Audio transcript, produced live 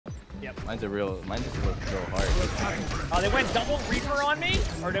Yep. Mine's just real hard. They went double Reaper on me,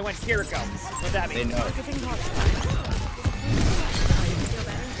 or they went Kiriko? What's that mean? They know.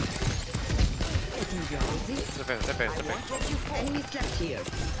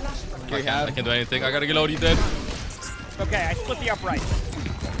 I can't do anything. I gotta get loaded dead. Okay, I split the upright.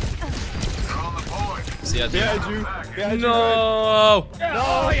 See ya, dude. Behind you. Behind No!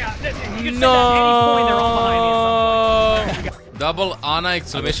 Oh yeah, you can No! at any point they're all behind me at some point. Double Ana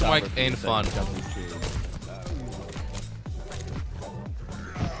exclamation mark ain't fun.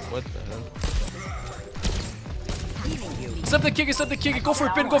 What the hell? Stop the kick, go for a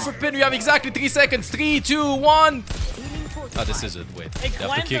pin, We have exactly 3 seconds. 3, 2, 1. Oh, this is it. Wait. They They have to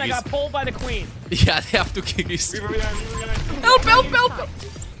cleansed kick and I got pulled by the queen. Yeah, they have to kick his. Help!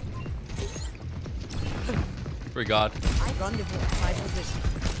 Forgot.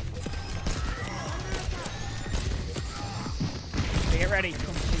 Okay, get ready.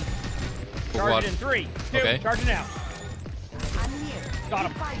 For Charge what? it in 3, 2, Okay. charge it now. Got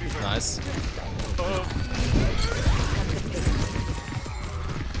him. Nice.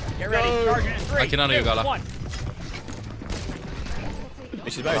 Get ready, charge it in 3, I cannot hear 2, Gala. 1.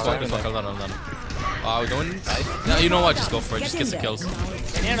 She's back. I'm done. Oh, going. No, you know what? Just go for it. Just get the kills.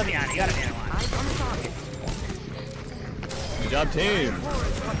 Nano the Ana, you got a Nano on. Good job, team.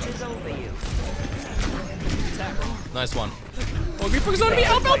 Nice one. Oh, Reaper's on me.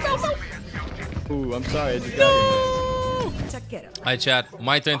 Help! Ooh, I'm sorry. I just got here. Hi, chat.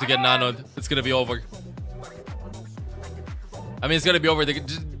 My turn to get nanoed. It's gonna be over. I mean, it's gonna be over.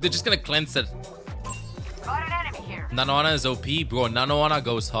 They're just gonna cleanse it. Got an enemy here. Nano Ana is OP, bro. Nano Ana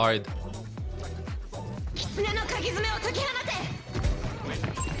goes hard.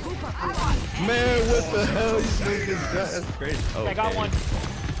 Man, what the hell? You think this guy? That's crazy. Oh, I got one.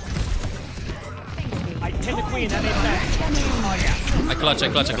 I hit the queen, that made sense. Oh yeah. I clutch.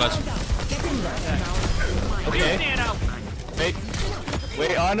 Okay. Nano.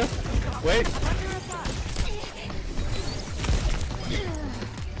 Wait, Ana. Wait.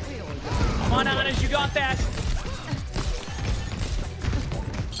 Come on, Anas, you got that.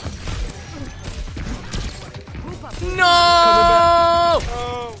 No!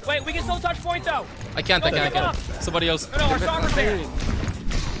 Wait, we can still touch point though. I can't. Somebody else. No, our Sovereign's there.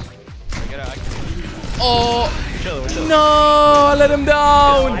 Oh! Chill. No! Let him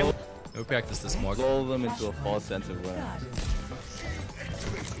down! We practice this more. Lull them into a false sense of winning.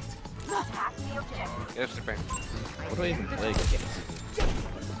 Yes, Japan. What do I even play?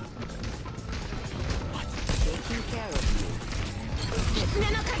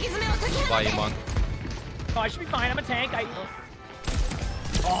 Bye, Emongg. Oh, I should be fine. I'm a tank.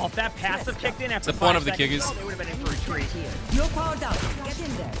 Oh, if that passive kicked in after It's the point 5 of the seconds, kickers. They would have been in for a treat. You're powered up. Get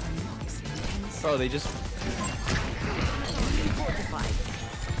in there. Bro, they just.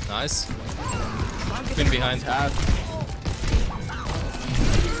 Nice. Been behind.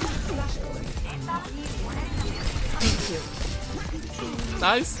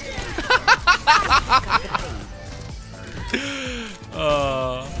 Nice.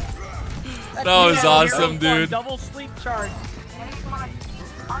 That was awesome, dude. Double sleep charge.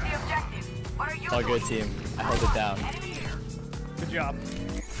 On the objective. What are you All good, team. I held it down. Good job.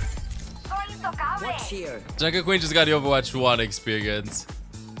 Watch here. Junker Queen just got the Overwatch 1 experience.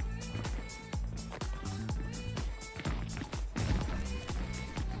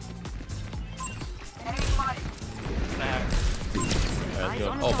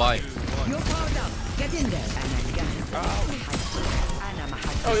 Oh, bye. You're powered up. Get in there.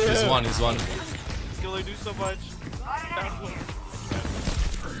 Oh, yeah. He's one. Can only do so much.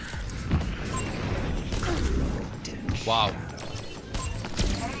 Wow.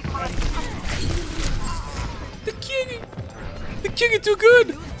 The king is too good.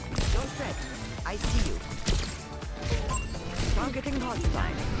 Don't fret. I see you. Targeting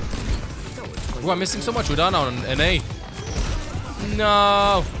hostile. Bro, I'm missing so much. We're down on NA.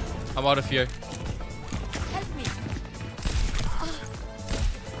 No. I'm out of here. Help me.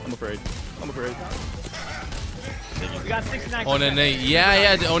 I'm afraid. We got 69%. On NA.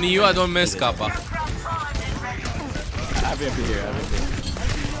 Yeah. Only you. I don't miss Kappa. I have MP here.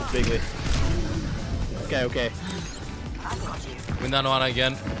 Bigly. Okay. Win that one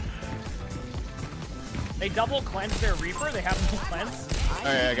again. They double cleanse their Reaper. They have no cleanse.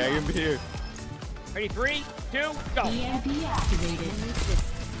 Alright, I got MP here. Ready? 3, 2, go. EMP activated.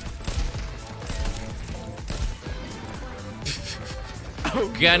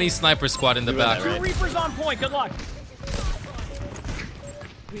 Granny sniper squad in the back. that right. 2 Reapers on point. Good luck.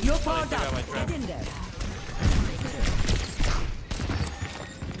 You're powered up. Get in there.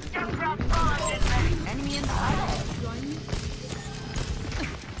 Enemy in the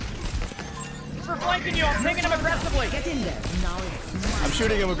for flanking you. I'm taking him aggressively. Get in there. Now it's I'm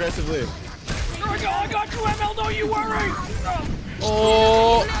shooting him aggressively. I got you, ML. Don't you worry.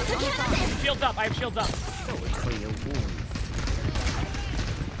 Oh. Shields up. I have shields up. for your wounds.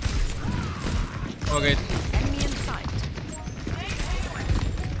 Okay. Enemy in sight.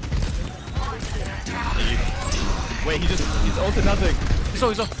 Wait, he's ulted nothing. He's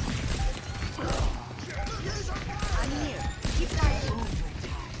on. I'm here. Keep fighting.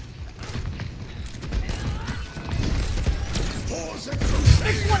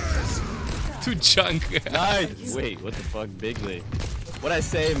 To junk. Nice. Wait, what the fuck, Bigly? What'd I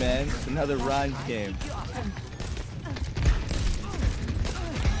say, man? It's another rhyme game.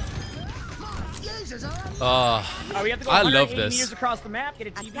 We have to go I love 180 this. meters across the map. Get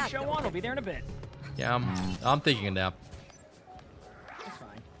a TV show on. We'll be there in a bit. Yeah, I'm taking a nap. That's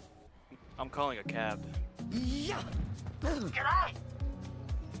fine. I'm calling a cab.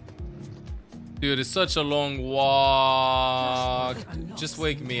 Dude, it's such a long walk. Just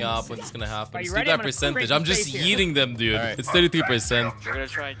wake me up when it's gonna happen. Are you Just ready? do I'm that gonna percentage. create I'm just some space here. yeeting them, dude. Alright. It's 33%. We're gonna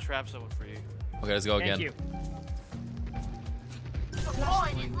try and trap someone for you. Okay, let's go Thank again. you. The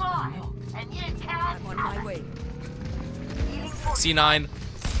point is mine, and you can't. I'm on my way. C9.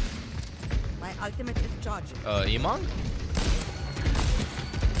 My ultimate is charging. Emongg?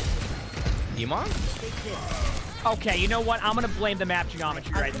 Emongg? Take this. Okay, you know what? I'm gonna blame the map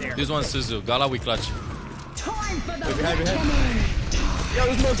geometry right there. This one's Suzu. Gala, we clutch. Wait, behind. Yo,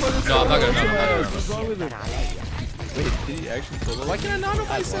 this motherfucker's No, I'm not gonna. What's wrong with him? Wait, did he actually solo? Why can't I nano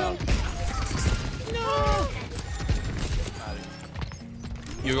myself? No.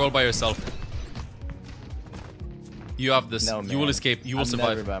 You're all by yourself. You have this. No, You will man. escape. You will I'm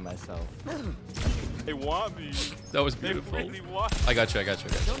survive. never by myself. They want me. That was They beautiful. really want I got you. Don't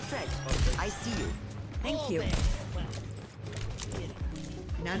fret. I see you. Thank you.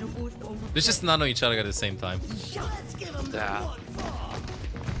 Nano boost almost. Let's just nano each other at the same time. Yeah.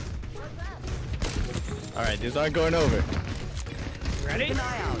 Alright, these aren't going over. Ready?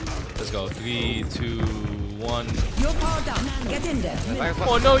 Let's go. 3, 2, 1. You're powered down. Get in there.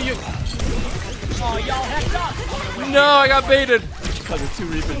 Oh no, you. Oh, y'all heads up. No, I got baited. Because the two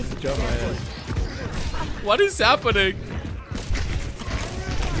Reapers just jumped my ass. What is happening?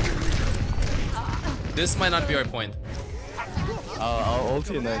 This might not be our point. I'll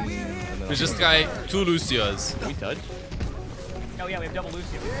ulti and then We just try 2 Lucios. Can we touch? Oh yeah, we have double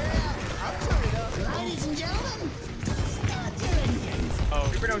Lucio. Oh,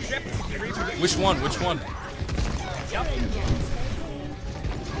 Reaper no ship. Reaper. Which one? Which one? Yep.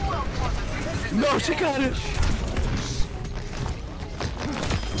 No, she got it!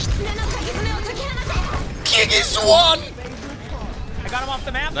 Kiggy's one! I got him off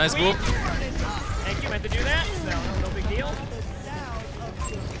the map. Nice Sweet. move. Thank you. Meant to do that. No big deal.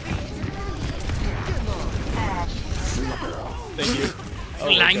 Thank you.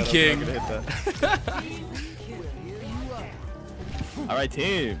 Flanking. Alright,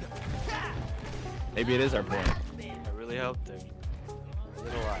 team. Maybe it is our point. I really helped them. A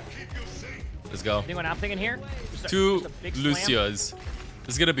little lot. Let's go. Think what I'm thinking here? Just 2 just a big slam. Lucios.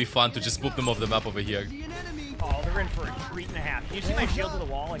 It's gonna be fun to just boop them off the map over here. Oh, they're in for a treat and a half. Can you see my shield to the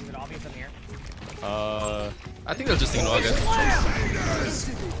wall? Like, is it obvious I'm here? I think they'll just ignore it.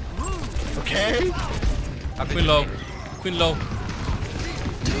 Okay. Queen low. Queen low.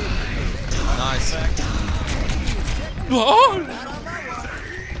 Nice. Oh!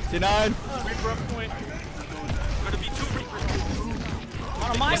 T9. Reaper up point. Gonna be 2 Reapers. On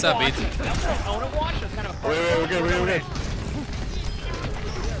a mind What's that, watch. Beat? That's an Overwatch. That's kind of a Wait, we're good, we're good.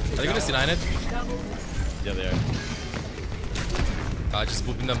 Are they gonna C9 it? Yeah, they are. Just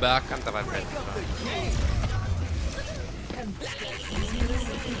booping them back. Oh,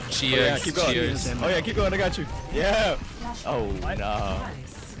 yeah, Cheers. keep going. Cheers. Oh yeah, keep going, I got you. Yeah. Oh, no.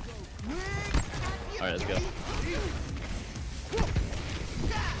 Alright, let's go.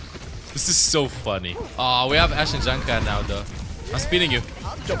 This is so funny. Oh, we have Ash and Janka now, though. I'm speeding you.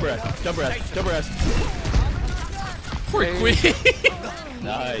 Jump her ass, jump her ass, jump her ass. Poor Queen.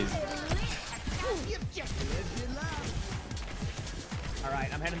 Nice. All right,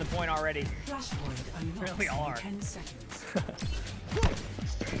 I'm heading the point already. Really all are.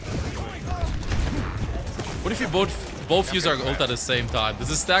 What if you both use our ult at the same time? Does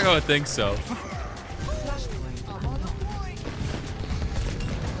it stack? I would think so.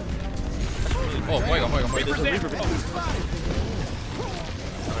 Oh, my god, my god, my god. There's a Reaper.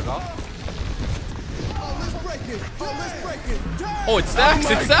 Oh, it stacks,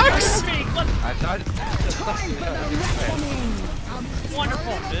 it stacks!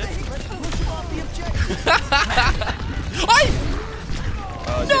 Wonderful. Ay!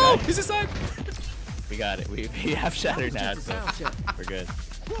 No! He's inside! We got it. We have Shatter now, so we're good.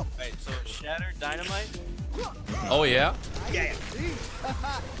 Wait, so Shatter, Dynamite? Oh, yeah? Yeah.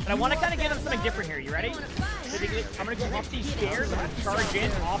 But I want to kind of give them something different here. You ready? I'm going to go up these stairs. I'm going to charge in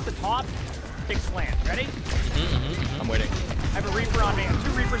off the top. Big slam. Ready? I'm waiting. I have a Reaper on me. I have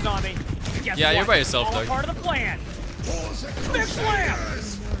 2 Reapers on me. Guess Yeah, what? you're by yourself, All Doug. part of the plan. Big slam!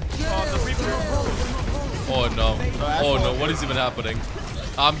 Oh, the Reaper. Oh, no. Oh, no. What is even happening?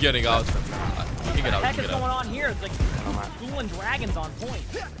 I'm getting out. You can get out. What the heck You is can going get out. on here? It's like schooling dragons on point.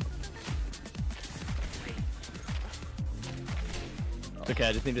 It's okay,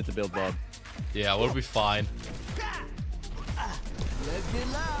 I just needed to build Bob. Yeah, we'll be fine.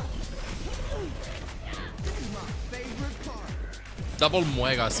 Double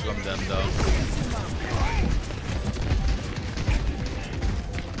Moiras from them, though.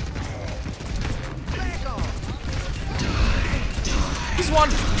 He's one.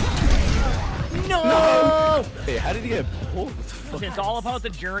 No! Hey, how did he get pulled? It's all about the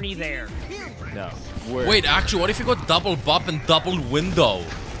journey there. No. Where? Wait, actually, what if you go double bop and double window?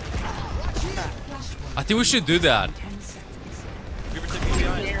 I think we should do that.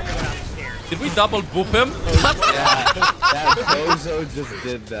 Did we double boop him? Yeah, Bozo just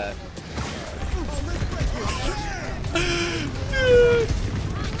did that.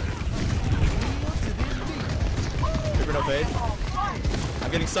 Reaper no fade.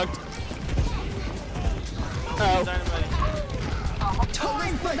 I'm getting sucked. Oh.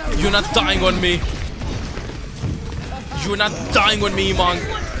 You're not dying on me. You're not dying on me, Emongg.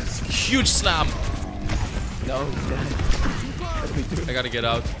 Huge slam. No, I gotta get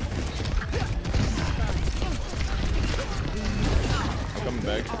out. I'm coming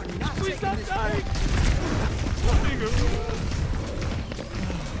back. Please stop dying.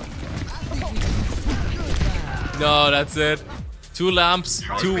 No, that's it. 2 lamps,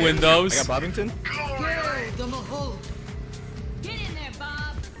 2 windows. I got Bobbington. Get in there,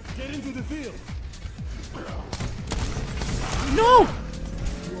 Bob. No!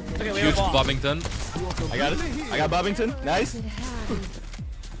 Okay, we Huge have a bomb. Bobbington. I got it. I got Bobbington. Nice.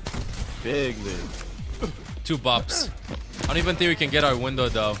 Big lead. 2 bops. I don't even think we can get our window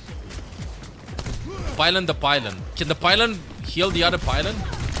though. Pylon the pylon. Can the pylon heal the other pylon?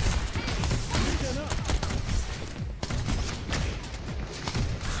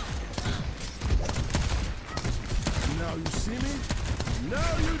 Now you see me?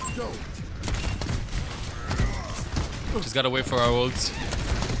 Now you don't. Just gotta wait for our ults.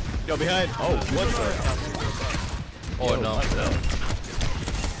 Go behind. Oh, what the? Oh no.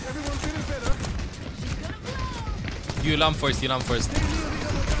 Everyone feeling better? You lamp first, you lamp first.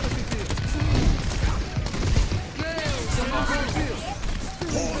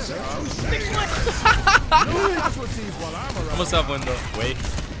 Almost have window. Wait.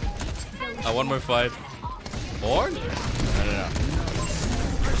 One more fight. Or? No.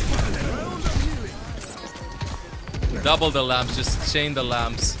 Double the lamps, just chain the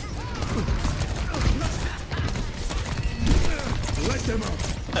lamps. Let them out.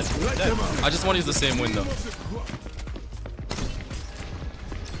 Let them out. I just want to use the same window.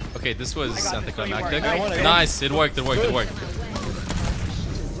 Okay, this was anticlimactic. Nice, it worked, it worked, it worked.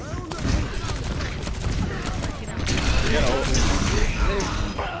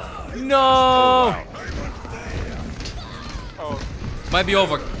 No! Might be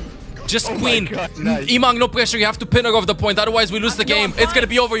over. Just queen. God, nice. Emongg, no pressure. You have to pin her off the point. Otherwise, we lose the game. It's gonna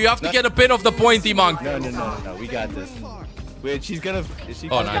be over. You have to get a pin off the point, Emongg. No. We got this. Wait, she's gonna. Is she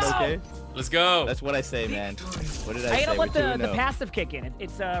Oh, gonna nice. get okay? Let's go. That's what I say, man. What did I I say? gotta let We're the 2-0. passive kick in.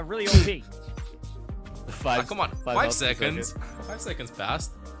 It's really OP. Five. Come on. 5 health is seconds. okay. 5 seconds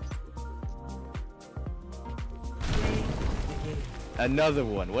passed. Another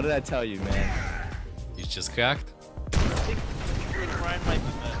one. What did I tell you, man? He's just cracked. Ryan might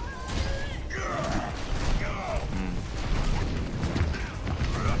be better.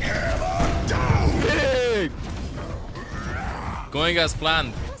 Big. Going as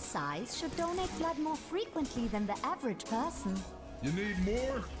planned. Your size should donate blood more frequently than the average person. You need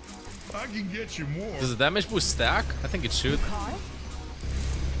more? I can get you more. Does the damage boost stack? I think it should.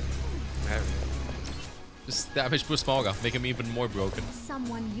 Just damage boost Smaga. Make him even more broken.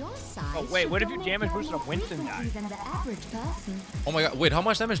 Someone your size. Oh, wait, what if you should damage donate boosted a blood Winston more guy? frequently than the average person. Oh my god. Wait, how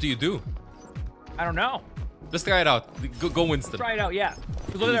much damage do you do? I don't know. Let's try it out. Go Winston. Try it out, yeah.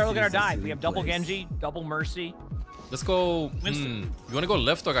 Look at our dive. We have double Genji, double Mercy. Let's go. Winston. You wanna go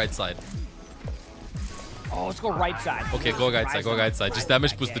left or right side? Oh, let's go right side. Okay, go right side. Go right side. Just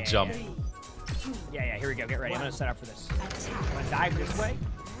damage boost the jump. Yeah, here we go. Get ready. I'm gonna set up for this. I'm gonna dive this way.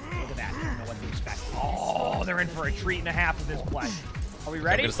 Look at that. I don't know what to expect. Oh, they're in for a treat and a half of this play. Are we I'm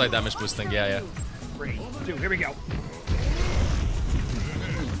ready? gonna slide damage boosting. Yeah. 3, 2, here we go.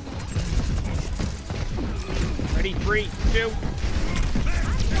 Ready, 3, 2.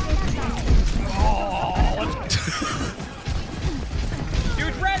 Oh, let's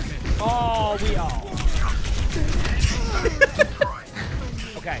huge red. Oh, we all.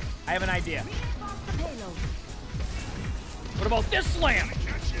 Okay, I have an idea. What about this slam?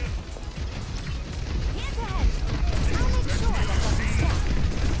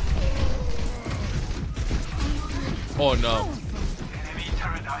 Oh no.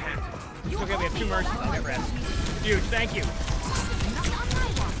 It's okay, we have 2 mercies. I'll get rest. Huge, thank you.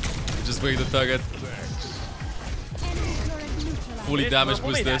 Just break the target. Fully damaged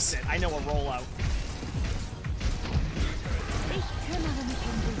boost this. I know a rollout.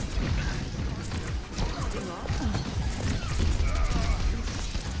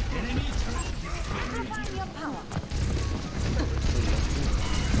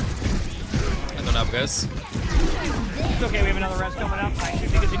 I don't have res. It's okay, we have another rest coming up. I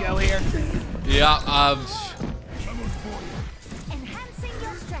should be good to go here. Yeah, Enhancing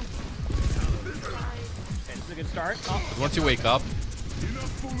your strength. Okay, this is a good start. Oh, once you wake up,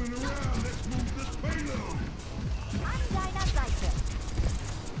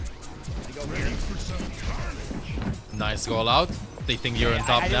 go here. nice goal out. They think you're on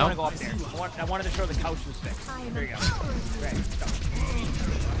top I now. didn't want to go up there. I wanted to show the couch was fixed. There you go. Ready, go.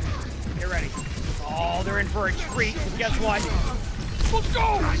 Get ready. Oh, they're in for a treat. Guess what? Let's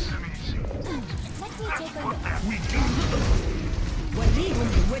go! Let me take a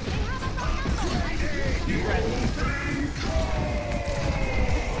look.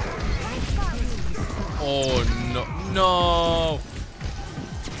 Oh no, no!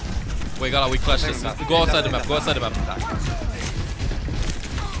 Wait, we clutch this. Go outside the map. Go outside the map.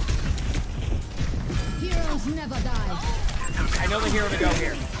 Heroes never die. I know the hero to go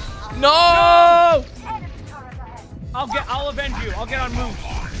here. No! I'll avenge you. I'll get on move.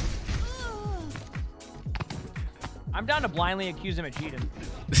 I'm down to blindly accuse him of cheating.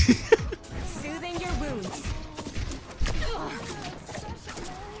 Soothing your wounds.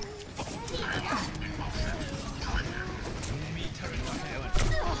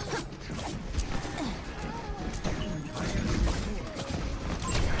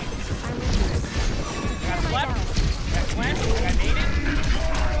 I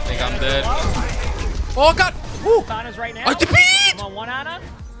think I'm dead. Oh god! Woo! Sana's right now. I defeat! I'm on 1 Ana.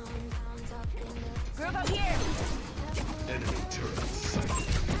 Group up here.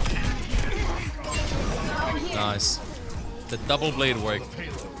 Nice. The double blade worked.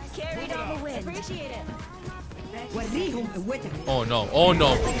 Carried on the wind. Appreciate it. Oh no, oh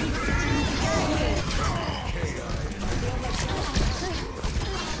no.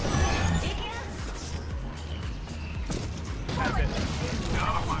 That's it.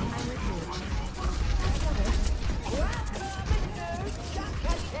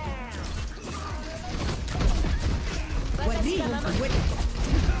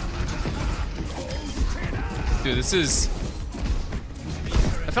 Dude, this is...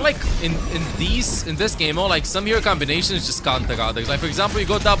 I feel like in this game, like some hero combinations just counter others. Like for example, you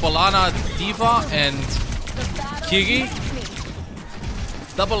go double Ana, Diva, and Kiri.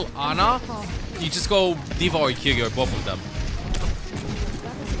 Double Ana, you just go Diva or Kiri or both of them.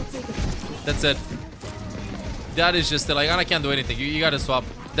 That's it. That is just like Ana can't do anything. You gotta swap.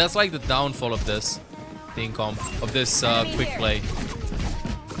 That's like the downfall of this team comp, of this quick play.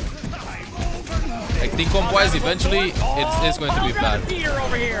 Like team comp wise, eventually it is going to be bad.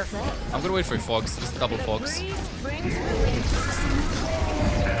 Over here. I'm gonna wait for Fox, just double Fox.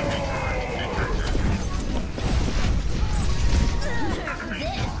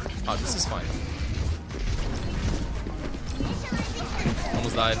 Oh, this is fine.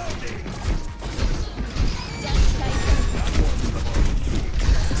 Almost died.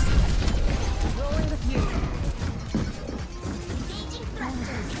 Rolling with you.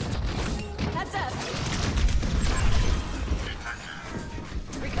 Heads up.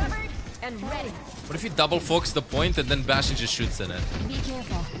 Recovered and ready. What if you double Fox the point and then Bastion just shoots in it? Be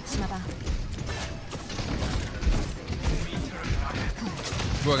careful, Shimaba.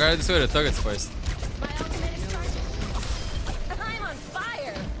 Bro, I gotta destroy the targets first. My ultimate is charging. I'm on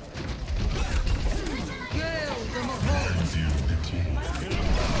fire.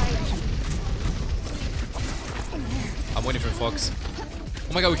 I'm waiting for Fox.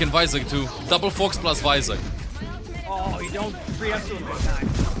 Oh my god, we can Visor too. Double Fox plus Visor. Oh, you don't free up to him this time.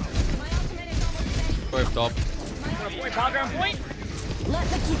 Go up top. Point, background point. Let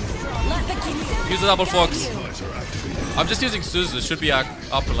the kids. Use the double Fox. I'm just using Suzu. It should be up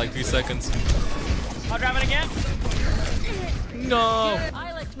in like 3 seconds. I'll drive it again. No.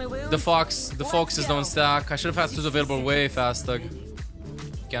 I like my wounds. The foxes don't stack. I should have had Suzu available way faster.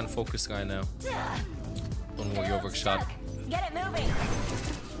 Can't focus guy now. Don't worry, overshot. Get it moving.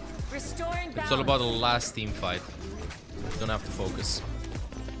 Restoring balance. It's all about the last team fight. Don't have to focus.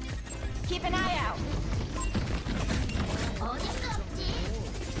 Keep an eye out.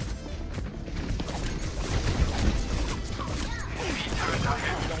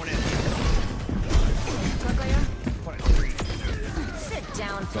 Going in. Sit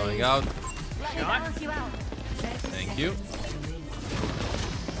down, please. Going out. Let me balance you out. Thank you.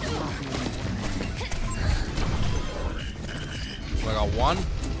 I got one.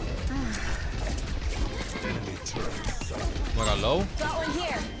 I got low. Got one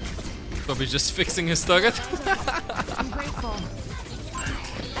here. Probably just fixing his target. I'm grateful.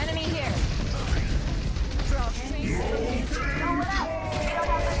 Enemy here.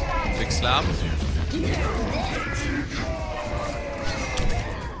 Big slam.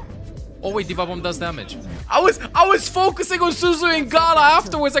 Oh wait, Diva Bomb does damage. I was focusing on Suzu and Gala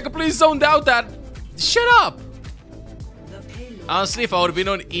afterwards. I completely zoned out that. Shut up. Honestly, if I would have been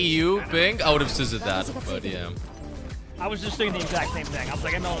on EU ping, I would have Suzu'd that. But yeah. I was just thinking the exact same thing. I was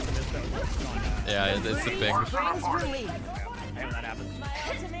like, I know it's in this thing. Yeah, it's the ping. Brings relief. Hey, when that happens. My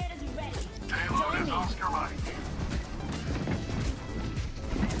ultimate is ready. Join me.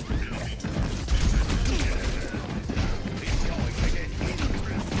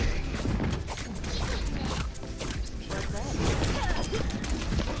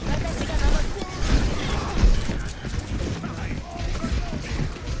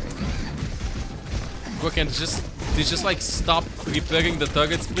 Can just like stop repairing the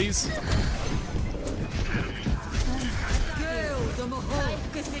targets, please?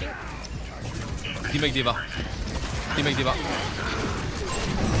 Teammate Diva. Teammate Diva.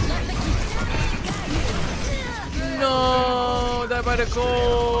 No, that by the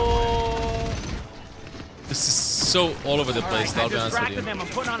goal. This is so all over the place. I'll be honest with you. Them. I'm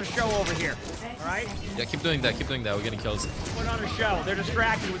putting on a show over here. All right. Yeah, keep doing that. Keep doing that. We're getting kills. Put on a show. They're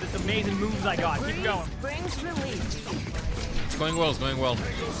distracted with this amazing moves I got. Keep going. Brings relief. It's going well. It's going well.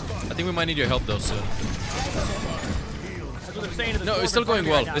 I think we might need your help though soon. That's what they're saying to the No, storm it's still in front going of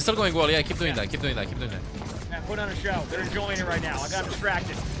me well. right now. It's still going well. Yeah, keep doing that. Keep doing that. Keep doing that. Yeah, put on a show. They're enjoying it right now. I got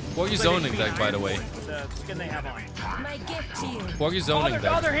distracted. What are you zoning that, by the way? The skin they have on. My gift to you. What are you Oh, zoning they're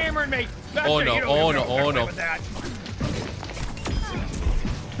that? hammering me. That's Oh it. no, You don't oh even no, know oh no. with that.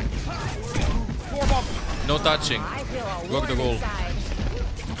 Four bump. No touching. I feel a Work the goal. inside.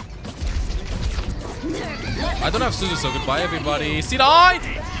 I don't have Suzu, so goodbye everybody. See die!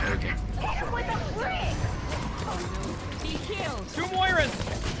 Okay. Be healed. 2 Moiras.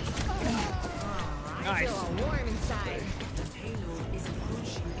 I Nice. feel warm inside.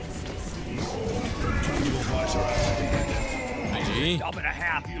 GG. Up and a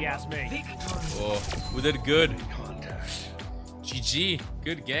half, if you ask me. Oh, we did good. GG.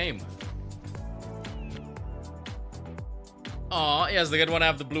 Good game. Aw, yes, the good one. I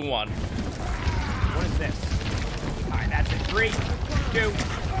have the blue one. What is this? All right, that's it. 3, 2,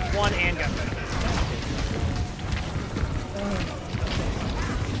 1, and go.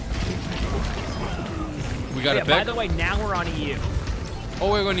 We got Yeah, a by pick. the way, now we're on EU. Oh,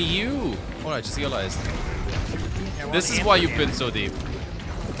 we're going to you. Oh, I just realized. Yeah, we're This on is why Anthem you've now. been so deep.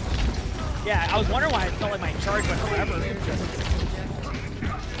 Yeah, I was wondering why it felt like my charge went forever.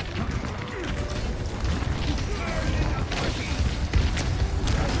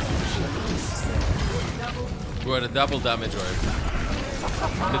 We're at a double damage orb.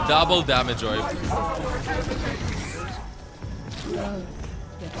 The double damage orb.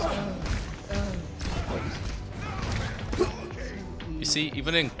 You see,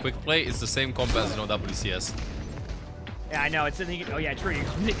 even in quick play, it's the same comp as WCS. Yeah, I know. It's in the. Oh yeah, true.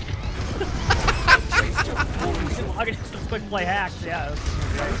 I can just quick play hacks. Yeah.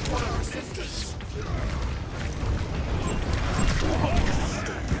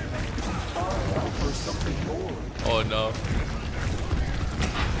 Oh no.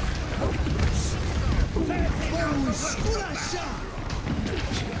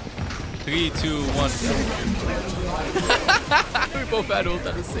 Three, 2, 1. We both had ult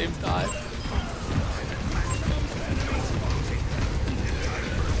at the same time.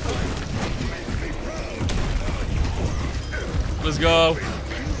 Let's go.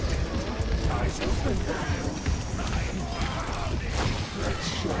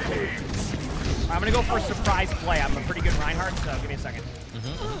 I'm gonna go for a surprise play. I'm a pretty good Reinhardt, so give me a second.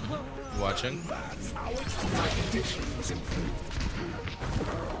 Watching.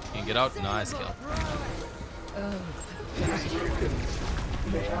 Can you get out? Nice kill.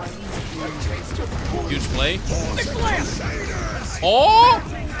 Huge play. Oh!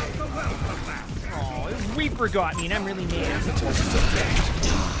 Reaper got me, and I'm really mad.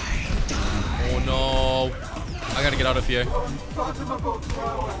 Oh no. I gotta get out of here.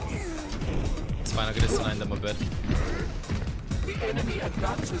 It's fine, I'm gonna deny them a bit. The enemy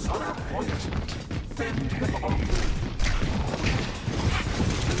advances on our point.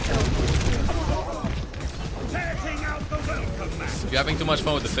 You're having too much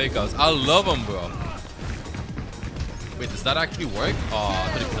fun with the fake outs. I love them, bro. Wait, does that actually work? Oh, I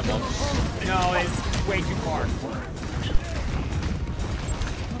thought you put them off. No, it's way too far.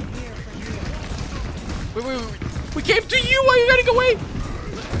 Wait. We came to you! Why are you running away?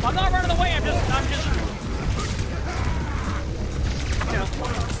 I'm not running away, I'm just... You know.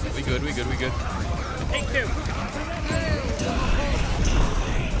 We good. Take two.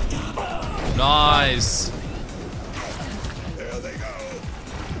 Nice. There they go.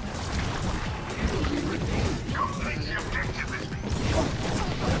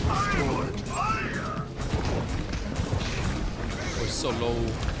 We're so low.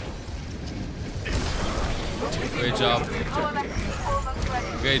 Great job.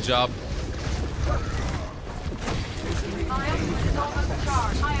 Great job.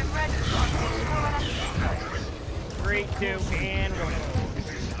 I am ready. 3, 2, and we're going in.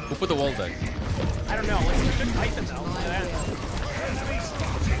 Who put the wall there? I don't know. It's just Tyson, though.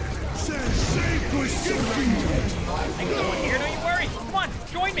 I can go in here, don't you worry. Come on,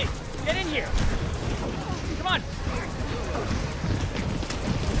 join me. Get in here. Come on.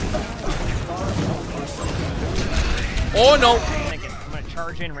 Oh no! I'm gonna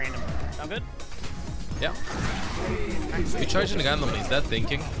charge in randomly. Sound good? Yeah. You're charging randomly, is that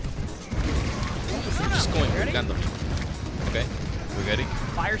thinking? Just going randomly. Okay, we ready?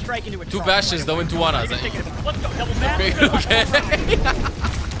 Fire strike into a 2 bashes though into 1 as Let's go, double bash. Okay.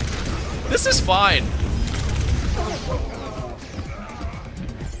 This is fine.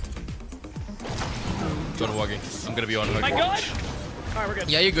 Don't worry, I'm gonna be on her. My God! Alright, we're good.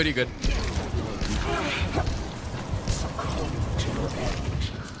 Yeah, you're good.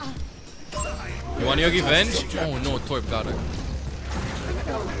 You want your revenge? Oh no, Torp got her.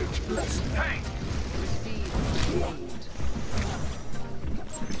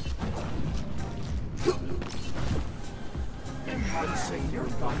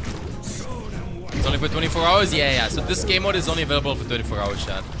 It's only for 24 hours? Yeah. So this game mode is only available for 24 hours,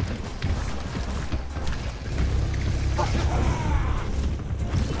 chat.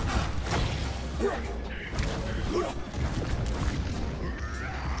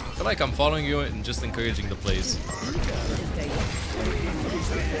 I feel like I'm following you and just encouraging the plays.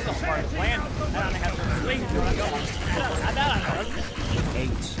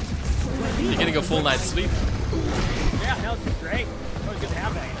 You're getting a full night's sleep? Yeah, no, it's great. It's always good to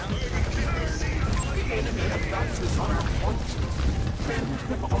have that,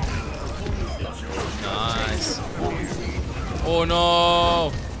 Nice. Oh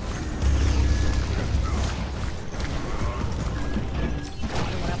no!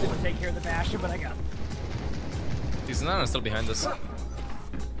 Take care of the basher, but I got him. He's not still behind us.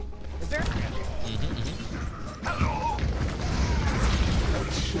 Is there?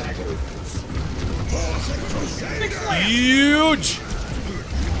 Huge!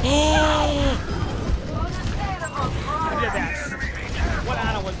 Oh! Who did that? What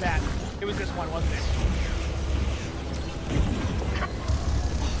Anna was that? It was this one, wasn't it?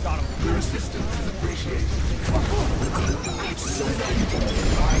 Got him. Your assistance is appreciated.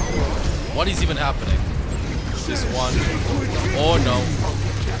 What is even happening? This one. Oh no.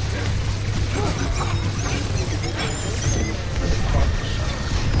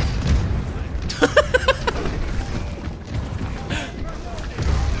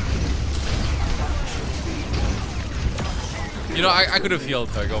 You know, I could have healed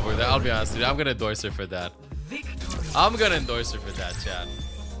her over there. I'll be honest with you. I'm gonna endorse her for that. I'm gonna endorse her for that, chat.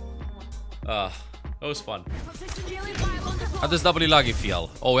 That was fun. How does W Laggy feel?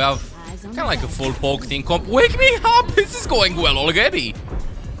 Oh, we have kind of like a full poke team comp. Wake me up! This is going well already.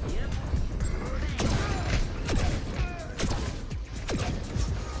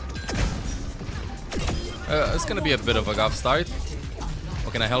 It's gonna be a bit of a rough start.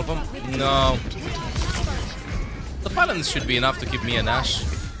 Or can I help him? No. The balance should be enough to keep me and Ash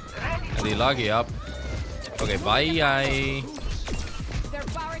and the Laggy up. Okay, bye. Their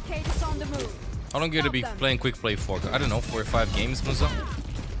barricade is on the move. How long are you gonna be playing quick play for? I don't know, 4 or 5 games, Musa?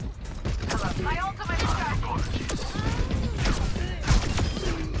 My ultimate is back.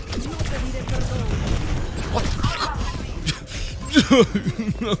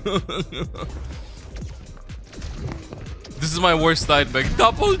 This is my worst nightmare.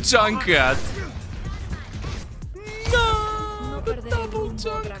 Double Junkrat. No, the double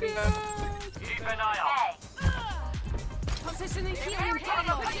junker. Keep an eye out. Positioning healing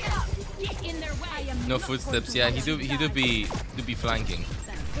payload. Get in their way. No footsteps. Yeah, he do be flanking.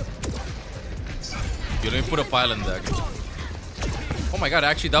 You let me put a pylon there. Oh my god,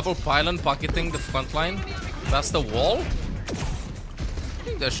 actually double pylon pocketing the front line. That's the wall. I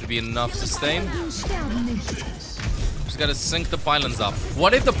think that should be enough sustain. Just gotta sync the pylons up.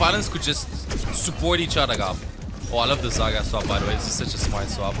 What if the pylons could just support each other up? Oh, I love the Zaga swap, by the way. This is such a smart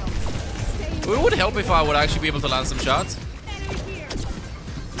swap. It would help if I would actually be able to land some shots.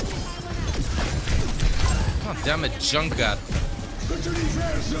 God damn it, Junkat.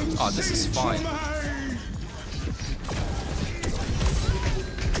 Oh, this is fine.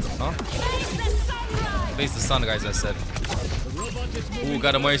 Huh? Face the sun, guys, I said. Ooh,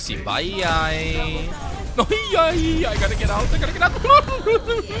 got a mercy. Bye. I gotta get out. I gotta get out.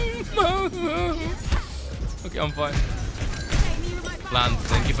 Okay, I'm fine. Land.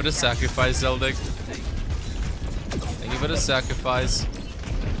 Thank you for the sacrifice, Zeldik. Thank you for the sacrifice.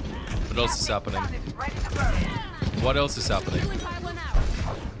 What else is happening? What else is happening?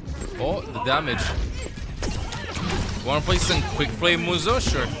 Oh, the damage. You wanna play some quick play Muzo?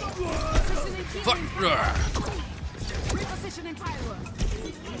 Sure. Fuck.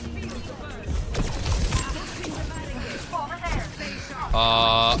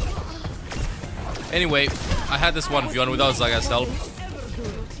 Anyway, I had this 1v1 without Zaga's help.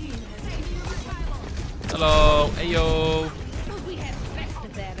 Hello, ayo.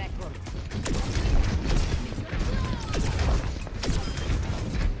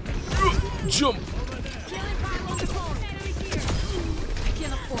 Jump.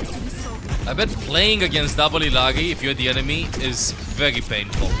 I bet playing against double Illari if you're the enemy is very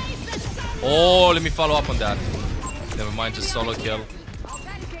painful. Oh, let me follow up on that. Never mind, just solo kill.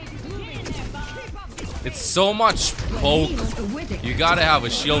 It's so much poke. You gotta have a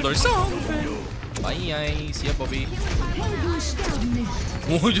shield or something. Bye, see ya, Bobby.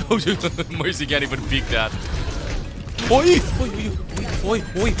 Mercy can't even peek that. Oi!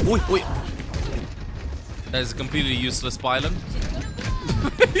 That is a completely useless pylon.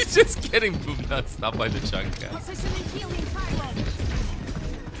 He's just getting pooped nuts up by the chunk.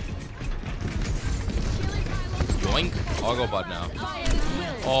 Yoink. I'll go bot now.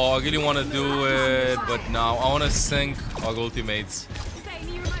 Oh, I really want to do it, but now I want to sync our ultimates.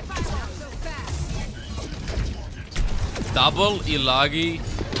 Double Illari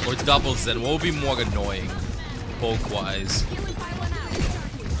or double Zen? What would be more annoying, poke-wise?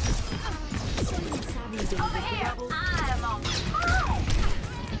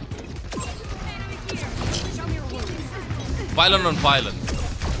 Pylon on pylon.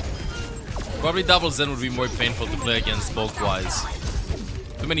 Probably double Zen would be more painful to play against poke-wise.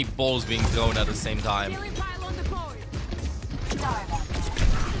 Too many balls being thrown at the same time.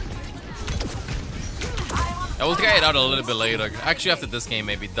 I will try it out a little bit later. Actually, after this game,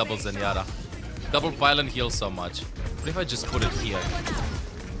 maybe double ZENYATTA. Double pylon heals so much. What if I just put it here?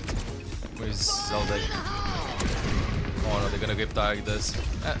 Where's Zelda? Oh no, they're gonna grip target this.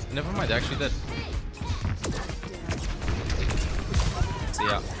 Never mind, they actually did. See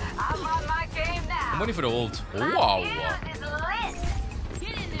ya. I'm waiting for the ult. Wow.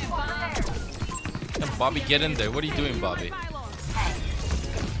 Can Bobby get in there? What are you doing, Bobby?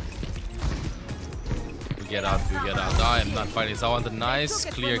 We get out. I am not fighting. So I want a nice,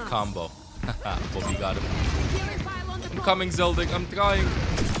 clear combo. Bobby got him. I'm coming, Zeldik. I'm trying.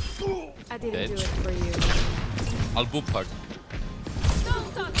 I didn't do it for you. I'll boop her.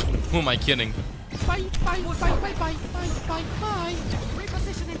 Who am I kidding? Bye.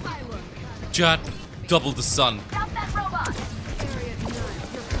 Repositioning pylon. Chat, double the sun. Stop that robot. Area 9,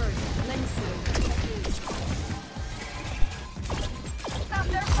 your curse. Stop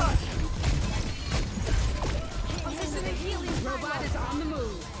their push. Positioning healing. Robot is on the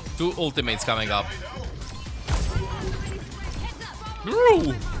move. 2 ultimates coming up.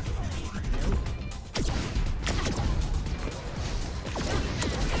 Ooh.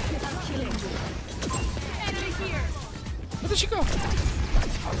 Where did she go?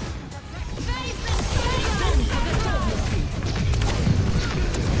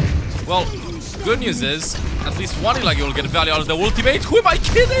 Well, good news is, at least one Illari will get value out of the ultimate. Who am I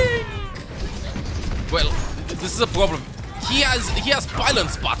kidding? Well, this is a problem. He has pylon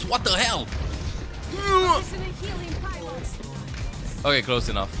spots. What the hell? Okay, close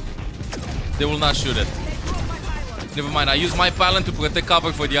enough. They will not shoot it. Never mind. I use my pylon to protect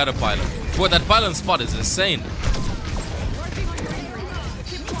cover for the other pylon. Boy, that pylon spot is insane.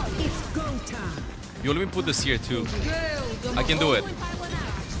 Yo, let me put this here too. I can do it.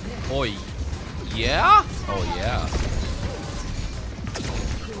 Oh, yeah? Oh, yeah.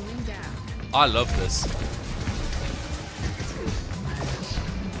 I love this.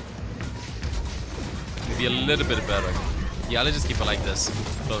 Maybe a little bit better. Yeah, let's just keep it like this.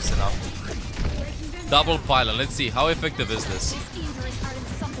 Close enough. Double pylon. Let's see. How effective is this?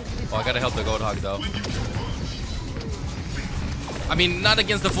 Oh, I gotta help the goat hog though. I mean, not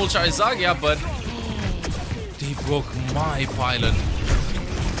against the full charge Zarya, but they broke my pylon.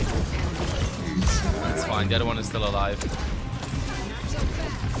 It's fine. The other one is still alive.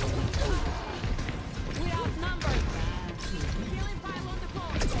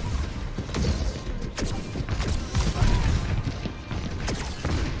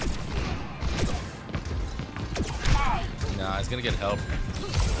 Nah, he's gonna get help.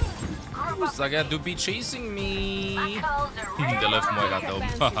 Zarya do be chasing me. They left MOIRA though.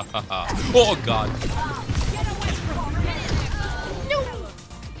 Oh god.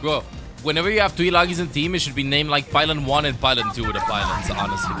 Bro, whenever you have 3 Illagis in team, it should be named like Pylon 1 and Pylon 2 with the pylons,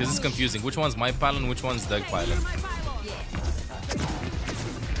 honestly. Because it's confusing. Which one's my pylon, which one's their pylon?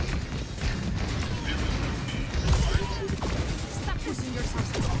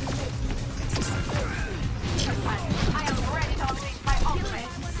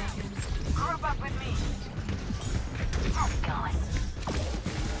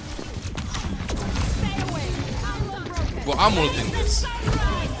 Well, I'm ulting this.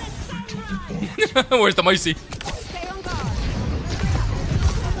 Where's the mercy?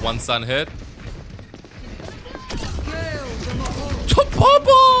 One stun hit.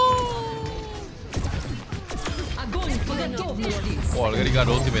 Oh, already got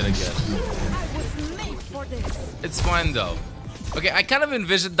ultimate again. It's fine though. Okay, I kind of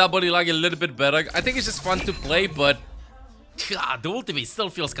envisioned double Illari a little bit better. I think it's just fun to play, but God, the ultimate still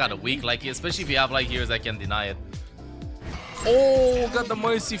feels kind of weak. Like, especially if you have like heroes that can deny it. Oh, got the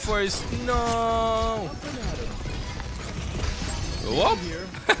mercy first. No. Whoop.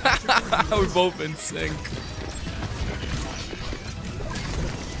 We're both in sync.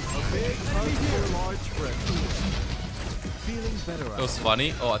 That was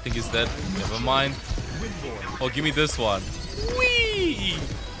funny. Oh, I think he's dead. Never mind. Oh, give me this one. Whee!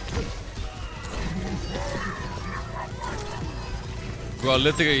 Bro,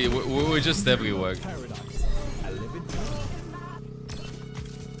 literally, we're just everywhere.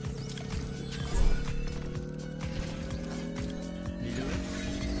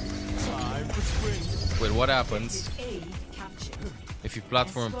 Wait, what happens if you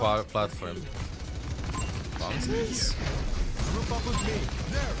platform platform? Bounces?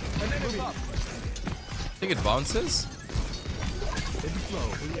 I think it bounces.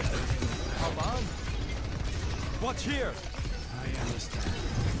 Watch here.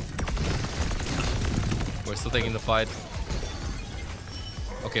 We're still taking the fight.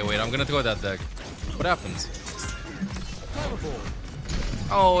 Okay, wait, I'm gonna throw that deck. What happens?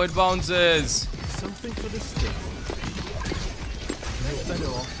 Oh, it bounces. Something for the stick. You're better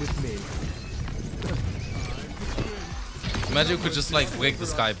off with me. Imagine we could just like break the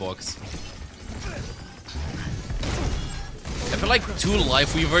skybox. I feel like 2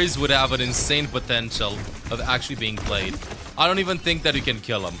 Lifeweavers would have an insane potential of actually being played. I don't even think that you can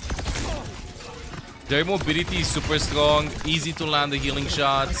kill them. Their mobility is super strong, easy to land the healing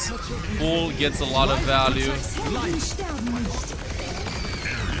shots. Bull gets a lot of value.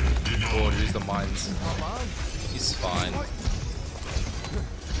 Oh, here's the mines. He's fine.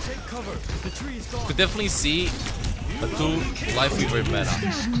 Could definitely see a 2 Lifeweaver meta.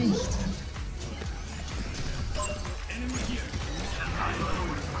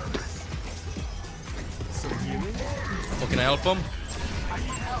 Oh, can I help him?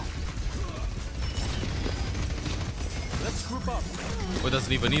 Oh, it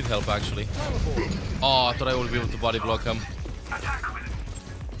doesn't even need help actually. Oh, I thought I would be able to body block him.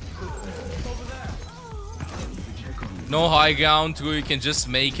 No high ground, you can just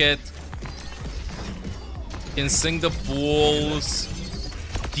make it. Can sing the pools.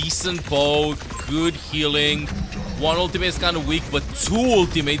 Decent poke, good healing. 1 ultimate is kind of weak, but 2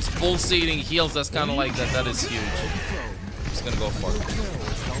 ultimates pulsating heals. That's kind of like that. That is huge. Just gonna go for it.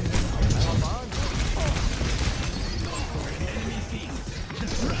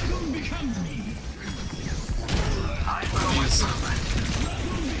 Jeez.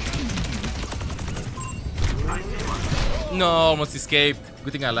 No, almost escaped.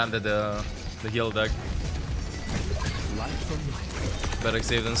 Good thing I landed the heal deck. Better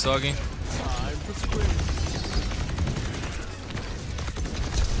save than soggy.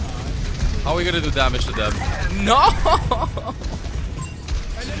 How are we gonna do damage to them? No!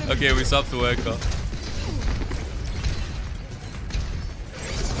 Okay, we stopped to echo.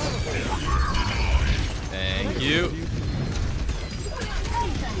 Thank you.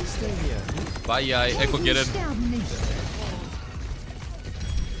 Bye, Echo, get it.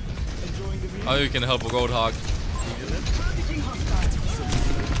 Oh, you can help a Roadhog.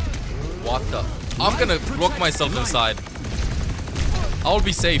 What the? I'm gonna lock myself inside. I'll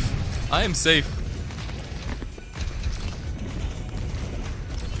be safe. I am safe.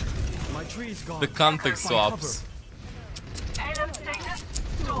 The context swaps.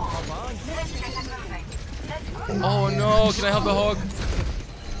 Oh no, can I help the hog?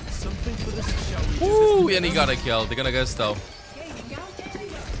 Ooh, and he got a kill. They're gonna guess though.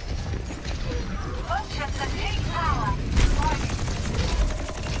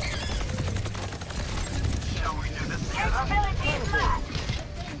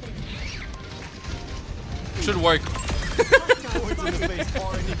 Should work.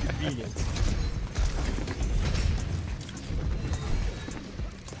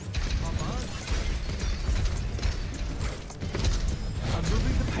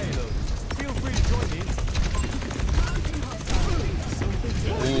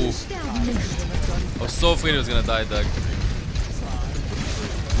 Ooh. I was so afraid he was gonna die, Doug.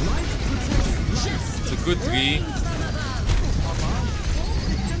 It's a good 3.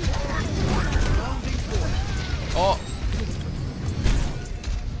 Oh.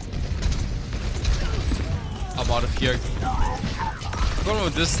 I'm out of here. The problem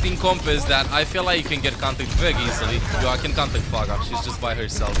with this Steam comp is that I feel like you can get contact very easily. Yo, I can contact Faga. She's just by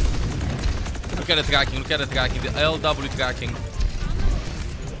herself. Look at the tracking. Look at the tracking. The LW tracking.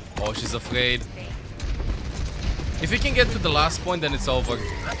 Oh, she's afraid. If you can get to the last point, then it's over.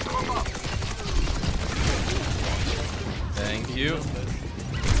 Thank you.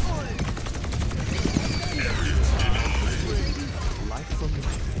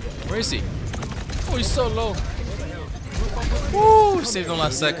 Where is he? Oh, he's so low. Woo! Saved him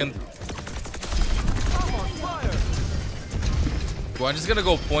last second. Well, I'm just gonna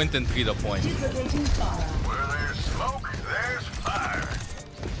go point and 3 the point. Where there's smoke, there's fire.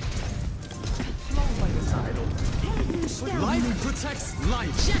 Life protects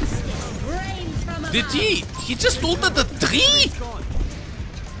life. Did he? He just ulted the 3?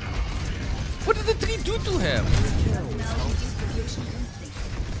 What did the 3 do to him?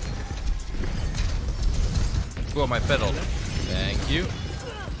 Bro, my pedal. Thank you.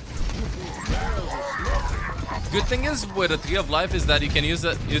 Good thing is with a 3 of life is that you can use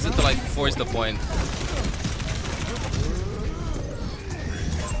it to like force the point.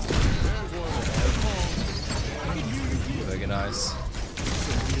 Very nice.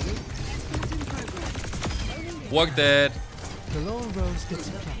 Work dead.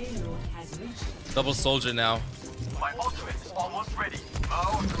 Double soldier now. My ultimate is almost ready. My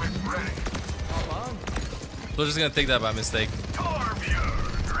ultimate's ready. So just gonna take that by mistake.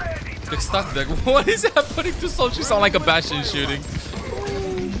 They're stuck there. What is happening to soldiers? Sound like a Bastion shooting.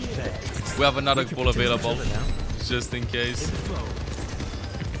 We have another pull available, just in case.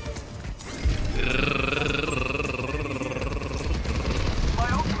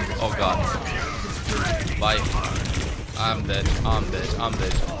 Oh god. Bye. I'm dead. I'm dead. I'm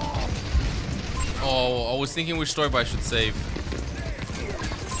dead. Oh, I was thinking which story I should save.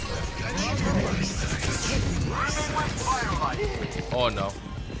 Oh no.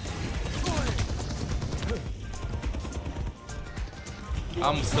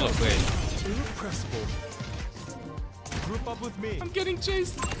 I'm still afraid. Group up with me. I'm getting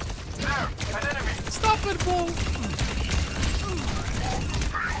chased. There, an enemy. Stop it, Paul.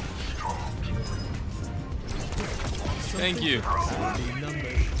 Thank you.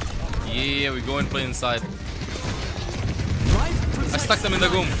 Yeah, we go and play inside. I stuck them in the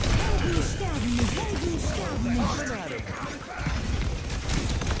room.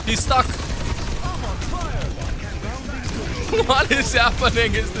 He's stuck. What is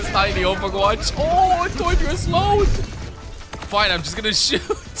happening? Is this tiny Overwatch? Oh, I told you it's loud. Fine, I'm just gonna shoot.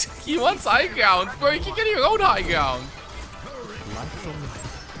 He wants high ground. Bro, you can get your own high ground.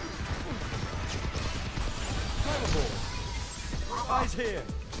 Eyes here.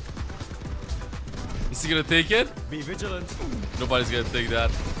 Is he gonna take it? Be vigilant. Nobody's gonna take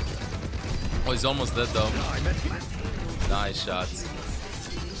that. Oh, he's almost dead though. Nice shots.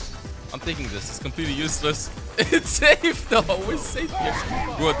 I'm taking this. It's completely useless. It's safe though. We're safe here.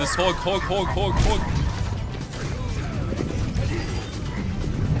 Bro, this hog.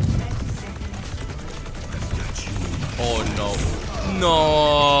 Oh no.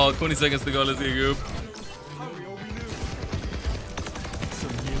 No. 20 seconds to go. Let's get a group.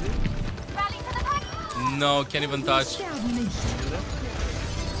 No, can't even touch.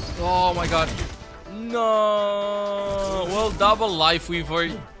 Oh my god. No. Well, double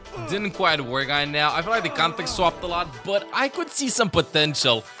LifeWeaver didn't quite work right now. I feel like the context swapped a lot, but I could see some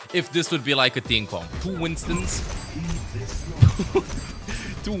potential if this would be like a team comp. 2 Winstons.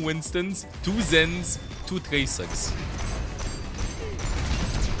 2 Winstons, 2 Zens, 2 Tracers.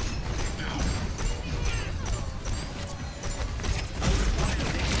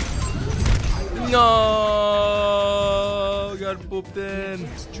 No, got pooped in.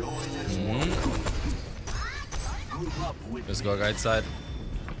 Let's go right side.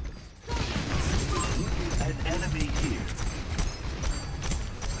 An enemy here.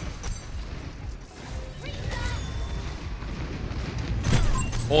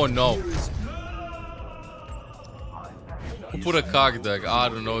 Oh no. Who put a cock deck? I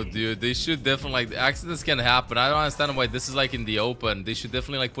don't know, dude. They should definitely, like, accidents can happen. I don't understand why this is like in the open. They should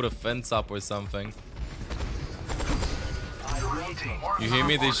definitely like put a fence up or something. You hear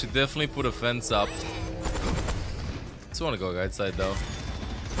me? They should definitely put a fence up. Just want to go right side though.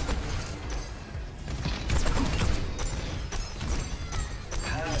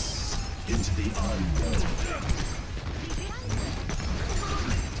 Pass into the unknown.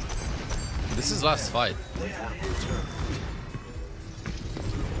 This is last fight.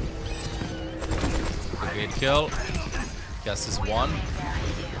 Great kill. Guess is 1.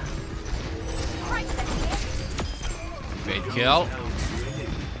 Great kill.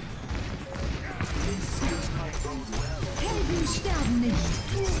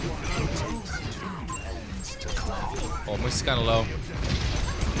 Oh, Moist is kind of low.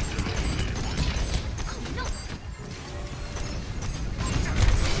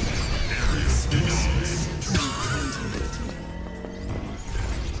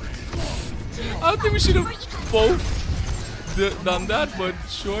 I don't think we should have both done that, but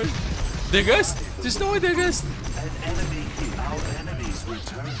sure. They guessed. There's no way they guessed. An enemy here. Our enemies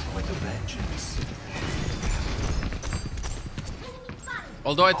return with a vengeance.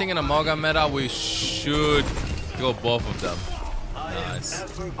 Although I think in a Emongg meta we should go both of them. Nice.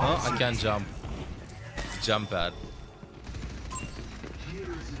 Oh, I can't jump. Jump pad.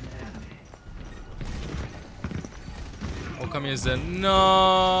 Oh, come here, Zen.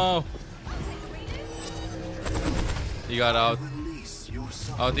 No. He got out.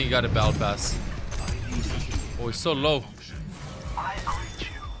 I don't think he got a battle pass. Oh, he's so low.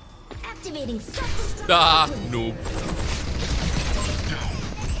 Activating Ah, noob.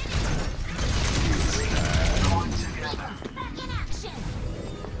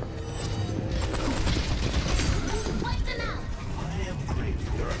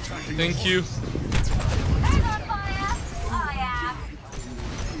 Thank you.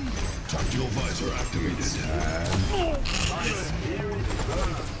 Tactical visor activated.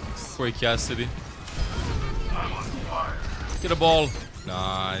 Great Cassidy. Get a ball.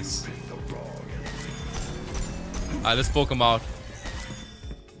 Nice. Alright, let's poke him out.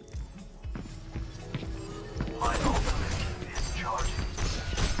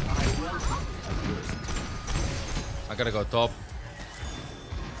 I gotta go top.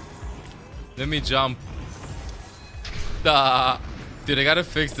 Let me jump. Dude, I gotta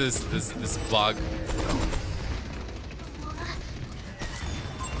fix this bug.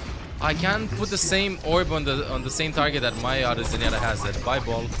 I can't put the same orb on the same target that my other Zenyatta has. That bye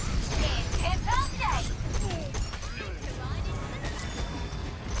ball.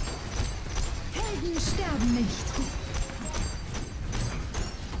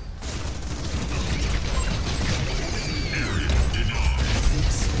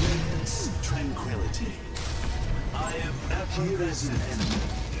 Tranquility. I am here as an enemy.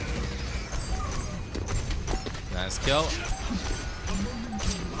 Nice kill.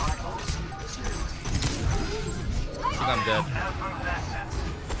 I think I'm dead.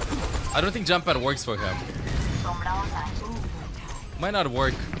 I don't think jump pad works for him. Might not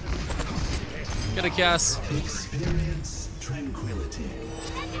work. Get a cast. Experience tranquility.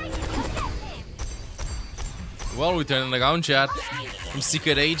 Well, we turn around, chat. From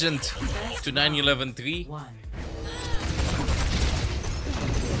Secret Agent to 911-3.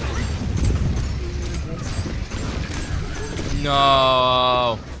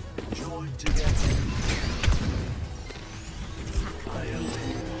 No.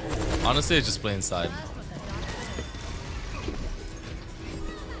 Honestly, I just play inside.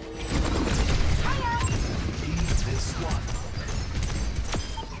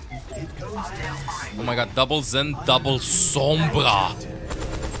 Oh my god, double Zen, double Sombra.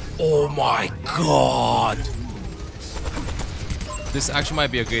 Oh my god. This actually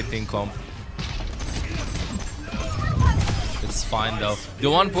might be a great thing comp. It's fine though. The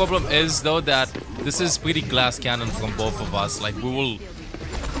one problem is though that this is pretty glass cannon from both of us. Like we will...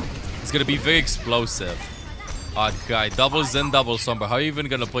 It's gonna be very explosive. Okay, double Zen, double Sombra. How are you even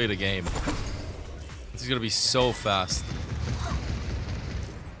gonna play the game? This is gonna be so fast.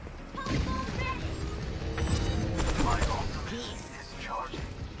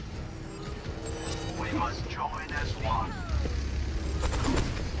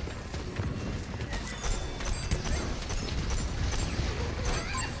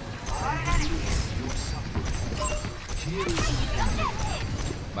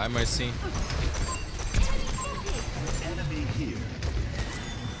 Bye, Mercy.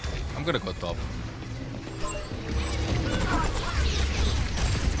 I'm gonna go top.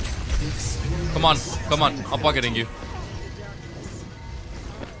 Come on, come on. I'm pocketing you.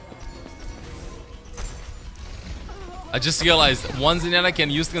 I just realized one Zenyatta can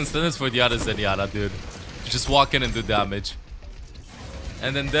use constants for the other Zenyatta, dude. Just walk in and do damage.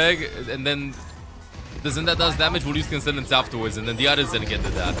 And then the Zenyatta does damage, we'll use constants afterwards, and then the other Zen can do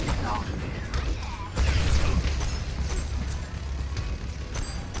that.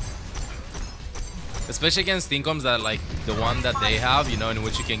 Especially against team comps that like the one that they have, you know, in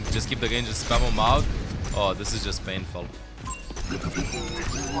which you can just keep the range and spam them out. Oh, this is just painful.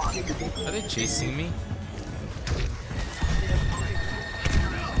 Are they chasing me?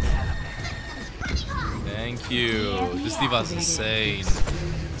 Thank you. This D.Va's insane.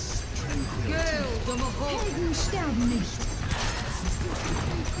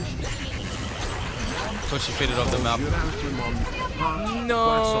 So she faded off the map.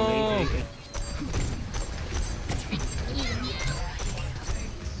 No.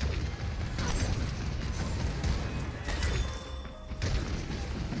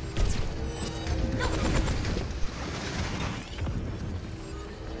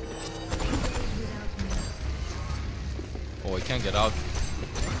 Oh, he can't get out.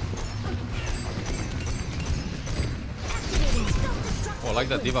 Oh, I like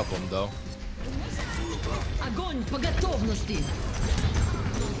that D.Va bomb though. Огонь по готовности.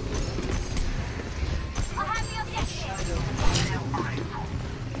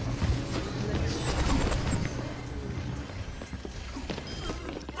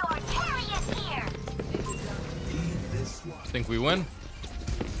 Think we win?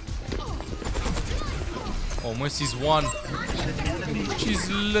 Oh, Mercy's won. She's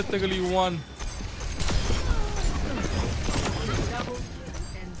literally won.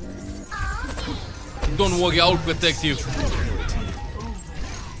 Don't worry, I'll protect you.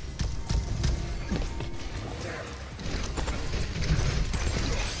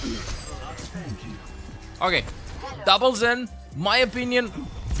 Okay, double Zen, my opinion,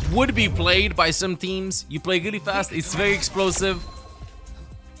 would be played by some teams. You play really fast, it's very explosive.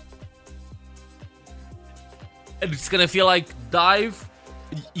 And it's gonna feel like dive.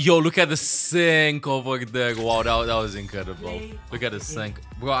 Yo, look at the sync over there. Wow, that was incredible. Look at the sync.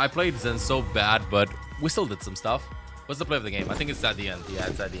 Bro, I played Zen so bad, but we still did some stuff. What's the play of the game? I think it's at the end. Yeah,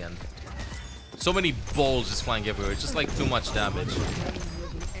 it's at the end. So many balls just flying everywhere. It's just like too much damage.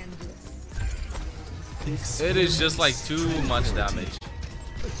 It is just like too much damage.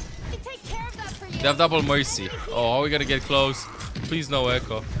 They have double Mercy. Oh, how are we gonna get close? Please no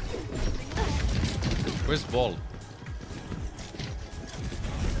echo. Where's ball?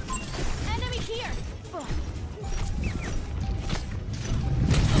 Enemy here.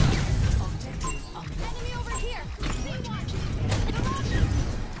 Enemy over here.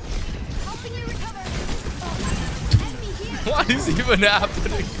 Helping you recover. Enemy here. What is even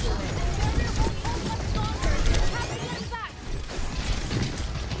happening?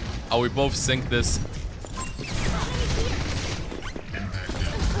 Oh, we both sync this.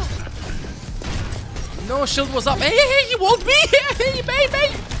 No, shield was up. Hey, hey, hey, you won't be here. Hey,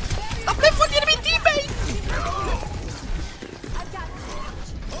 baby. Stop playing for the enemy teammate.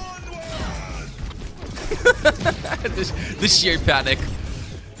 the sheer panic.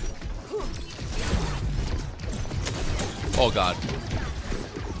 Oh, God.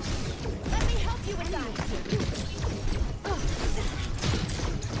 Let me help you with that.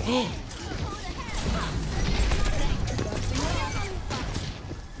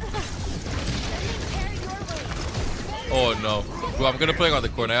 Oh no. Bro, I'm gonna play on the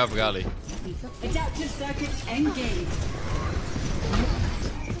corner. I have Rally. Adaptive circuits engaged.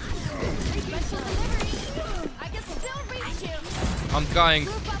 I can still reach you. I'm trying.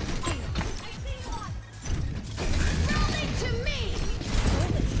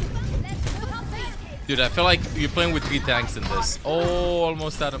 Dude, I feel like you're playing with 3 tanks in this. Oh,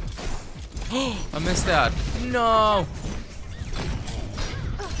 almost had him. Oh, I missed that. No.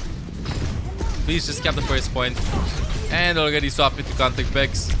 Please just cap the first point. And already swap it to counter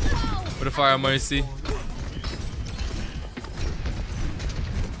picks with a Fire Mercy.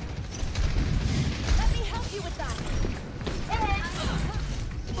 Let me help you with that.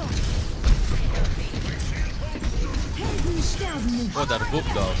 Oh, that whoop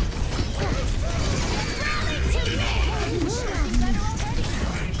though.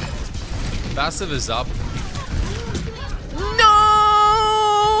 Passive is up. No!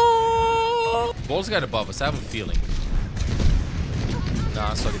 Ball's got above us. I have a feeling.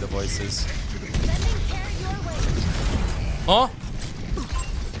 Nah, sorry, the voices. Huh?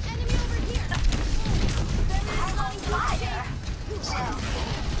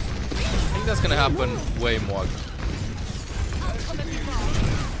 I think that's gonna happen way more.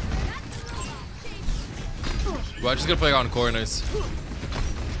 Well, I'm just gonna play around corners.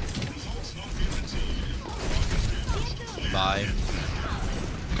 Bye.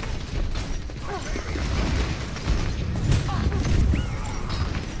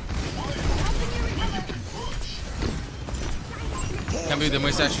 Can't believe the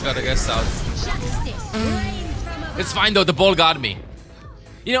Moise actually got a guest out. It's fine though, the ball got me.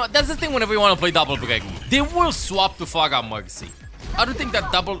 You know, that's the thing whenever you want to play double break. They will swap to fuck up Mercy. I don't think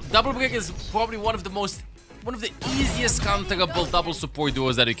that double break is probably one of the easiest counterable double support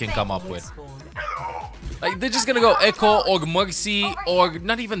duos that you can come up with. Like, they're just gonna go Echo or Mercy, or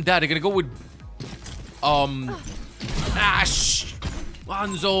not even that, they're gonna go with Ash,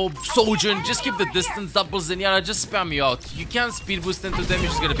 Hanzo, Sojourn. Just keep the distance doubles and yeah, just spam you out. You can't speed boost into them, you're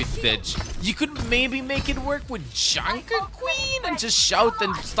just gonna be dead. You could maybe make it work with Junker Queen and just shout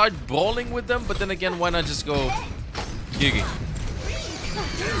and start brawling with them, but then again, why not just go Gigi?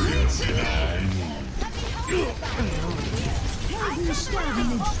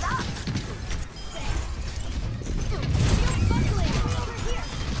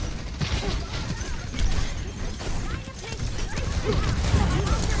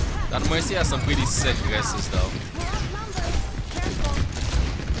 That Mercy has some pretty sick guesses though.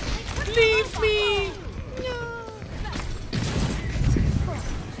 Leave me!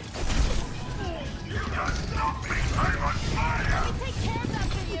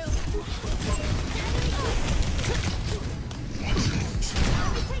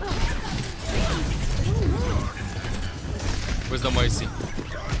 Where's the Mercy?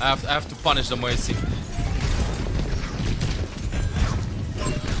 I have to punish the Mercy.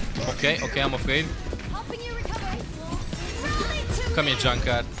 Okay, I'm afraid. Come here,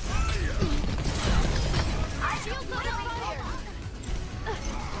 Junkyard.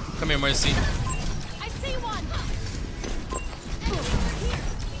 Come here, Mercy.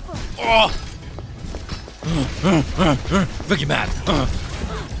 Oh! Very mad.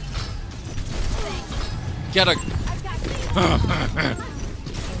 Get her.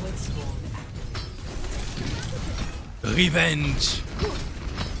 Revenge.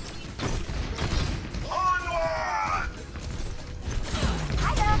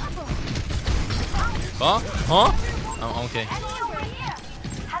 Huh? Huh? Oh, okay.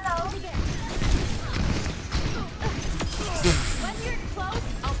 When you're close,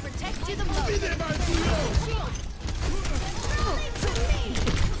 I'll protect you the most. We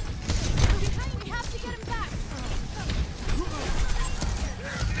have to get him back.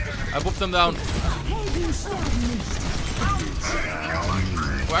 I booped them down.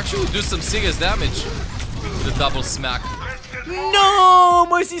 We actually do some serious damage with the double smack. No!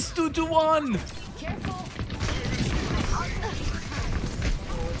 Mercy's 2-1!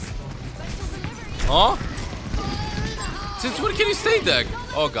 Huh? Since when can you stay deck?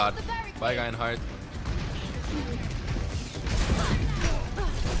 Oh god. Bye, guy in heart.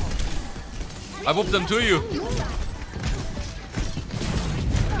 I booped them to you.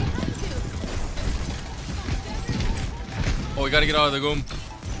 Oh, we gotta get out of the room.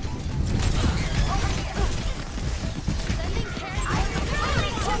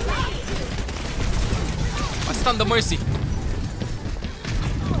 I stunned the Mercy.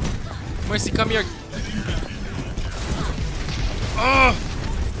 Mercy, come here. Ugh!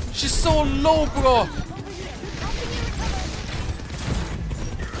 She's so low, bro.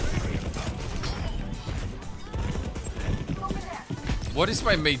 What is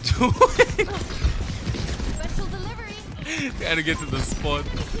my mate doing? Special delivery. Gotta get to the spot.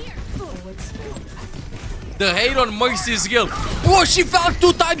 The hate on Mercy's skill. Bro, she fell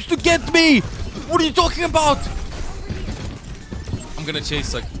 2 times to get me. What are you talking about? I'm gonna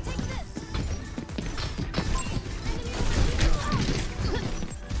chase her.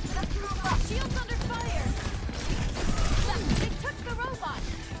 Shield's under fire. They took the robot.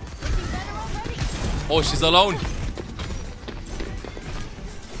 Looking better already. Oh, she's alone.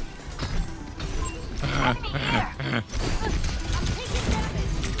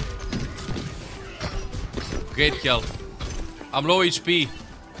 Great kill. I'm low HP.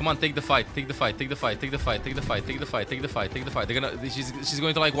 Come on, take the fight. Take the fight. Take the fight. Take the fight. Take the fight. Take the fight. Take the fight. Take the fight. They're gonna. She's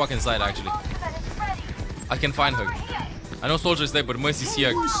going to like walk inside. Actually, I can find her. I know Soldier is there, but Mercy's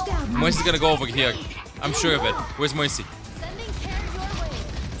here. Mercy's gonna go over here. I'm sure of it. Where's Mercy? Sending care your way.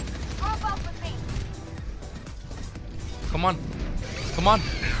 Drop off with me. Come on. Come on.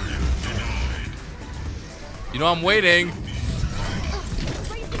 You know I'm waiting.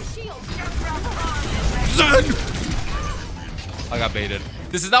 Raising shield. Zen! I got baited.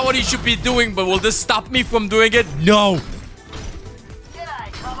 This is not what you should be doing, but will this stop me from doing it? No.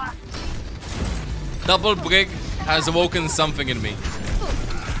 Double Brig has awoken something in me.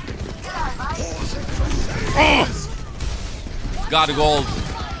 Got gold.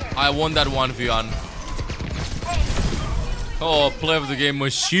 I won that 1v1. Oh, play of the game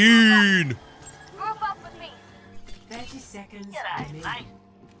machine. Group up with me. 30 seconds.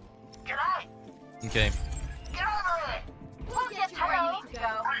 Okay. Get over it. We'll get to where you need to go.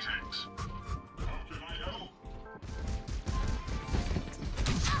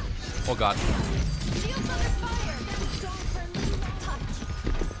 Oh god. Shields under fire. Going for a little touch.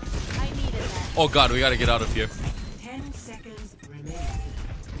 I needed that. Oh god, we gotta get out of here. 10 seconds remaining.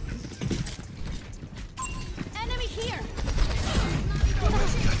 Enemy here.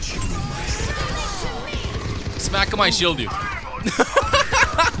 Smack him, I shield you.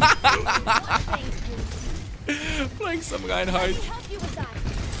 Playing some guy in hard. Help you with that.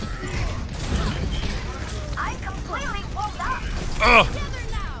 I completely woke up. Together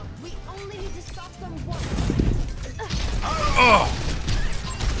now. We only need to stop them once.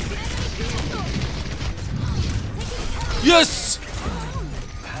 Yes!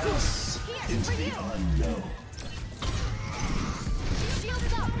 Here, for you.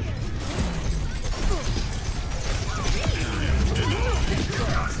 Shields up.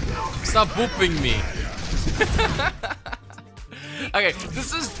 Stop booping me. Okay,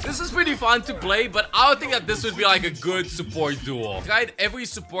 this is pretty fun to play, but I don't think that this would be like a good support duo. I tried every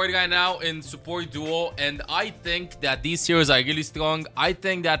support guy now in support duo, and I think that these heroes are really strong. I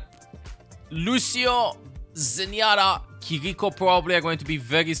think that LUCIO, ZENYATTA, KIRIKO probably are going to be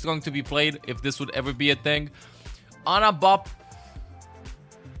very strong to be played if this would ever be a thing. Ana, BAP,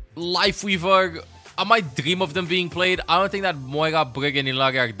 LIFEWEAVER, I might dream of them being played. I don't think that MOIRA, Brig, and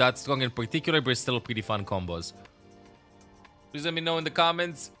ILLARI are that strong in particular, but it's still pretty fun combos. Please let me know in the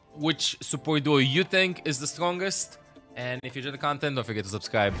comments which support duo you think is the strongest. And if you enjoy the content, don't forget to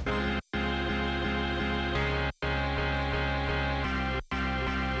subscribe.